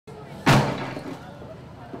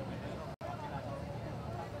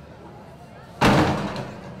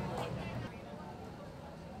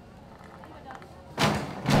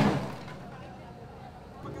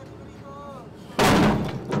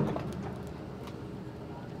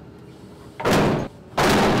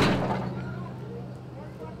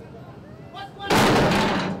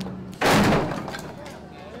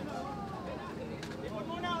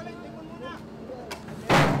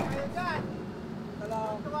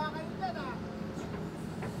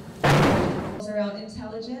around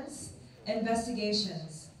intelligence,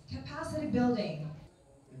 investigations, capacity building.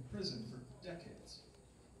 In prison for decades.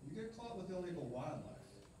 You get caught with illegal wildlife.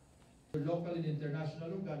 For local and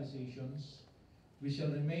international organizations, we shall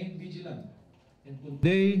remain vigilant. And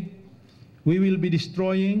today, we will be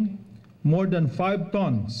destroying more than 5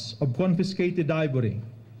 tons of confiscated ivory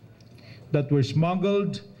that were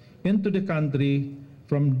smuggled into the country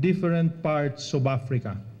from different parts of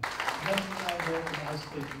Africa.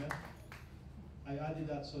 I added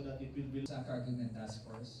that so that it will be Argument Task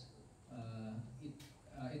Force. It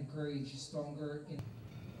encouraged stronger.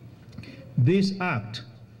 This act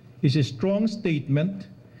is a strong statement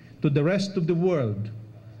to the rest of the world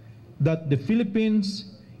that the Philippines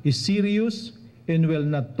is serious and will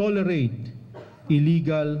not tolerate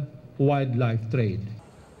illegal wildlife trade.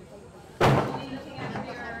 We'll be looking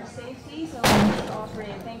after your safety, so let's offer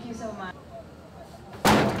it. Thank you so much.